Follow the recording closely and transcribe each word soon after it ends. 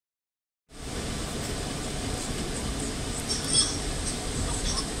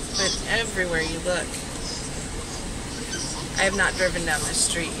but everywhere you look. I have not driven down this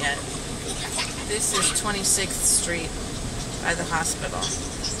street yet. This is 26th Street by the hospital.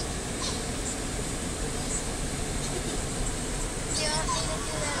 Do you want me to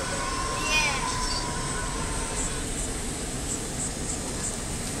do that again?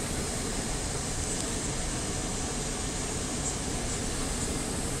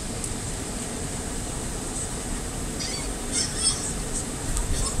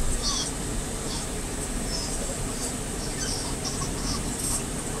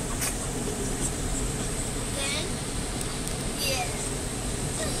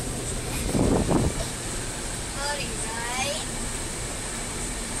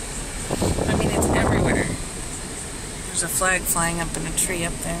 I mean, it's everywhere. There's a flag flying up in a tree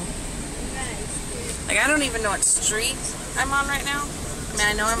up there. Like, I don't even know what street I'm on right now. I mean,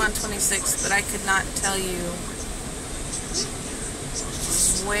 I know I'm on 26, but I could not tell you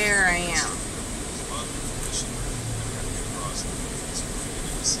where I am.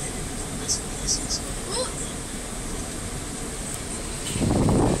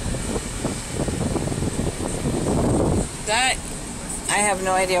 That, I have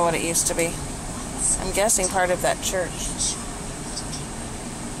no idea what it used to be. I'm guessing part of that church.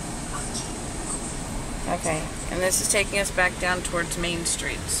 Okay, and this is taking us back down towards Main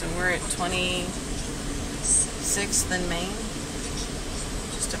Street. So we're at 26th and Main,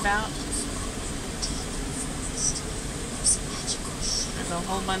 just about. There's a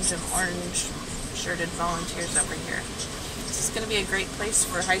whole bunch of orange-shirted volunteers over here. This is going to be a great place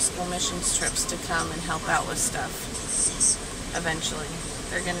for high school missions trips to come and help out with stuff. Eventually.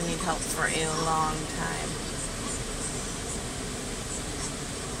 They're going to need help for a long time.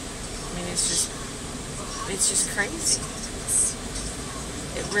 I mean, it's just crazy.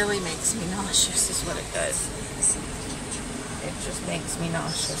 It really makes me nauseous is what it does. It just makes me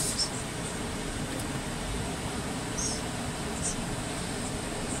nauseous.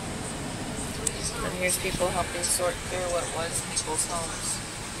 And here's people helping sort through what was people's homes.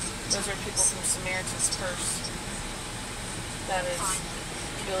 Those are people from Samaritan's Purse. That is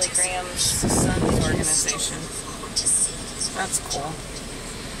Billy Graham's son's organization. That's cool.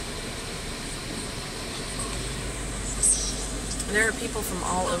 There are people from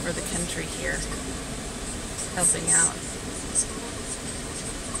all over the country here helping out.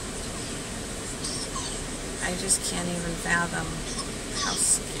 I just can't even fathom how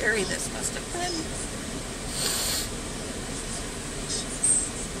scary this must have been.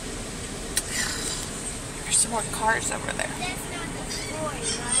 There's some more cars over there. That's not the boy,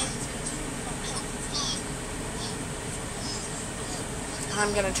 right?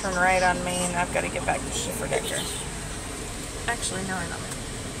 I'm going to turn right on Main. I've got to get back to Schifferdecker. Actually, no, I'm not.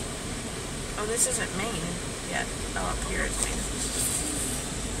 Oh, this isn't Main yet. Oh, up here is Main.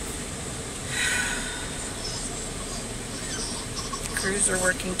 Crews are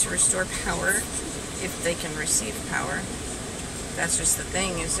working to restore power if they can receive power. That's just the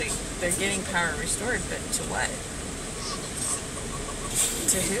thing, is they're getting power restored, but to what?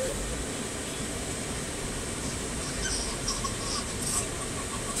 To who?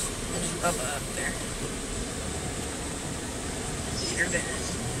 There's Bubba up there. You're there.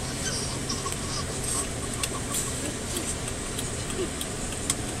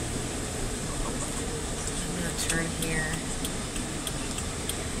 I'm gonna turn here.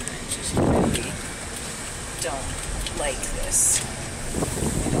 I just really don't like this. I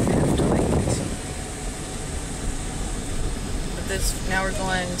don't have to like it. But this, now we're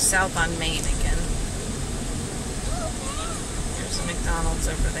going south on Main again. There's a McDonald's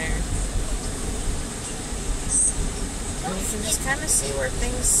over there. And you can just kind of see where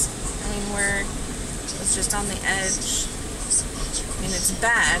things, where it's just on the edge. I mean, it's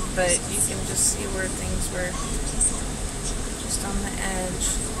bad, but you can just see where things were just on the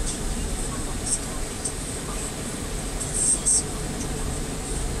edge.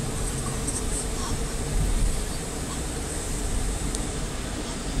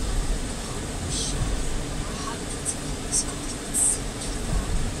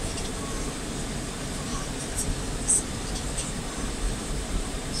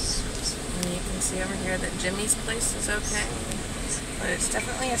 See over here that Jimmy's place is okay, but it's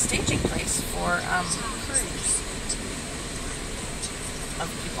definitely a staging place for crews of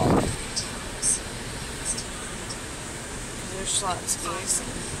people. There's Schlotzky's.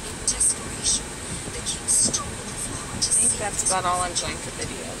 I think that's about all I'm going to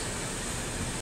video.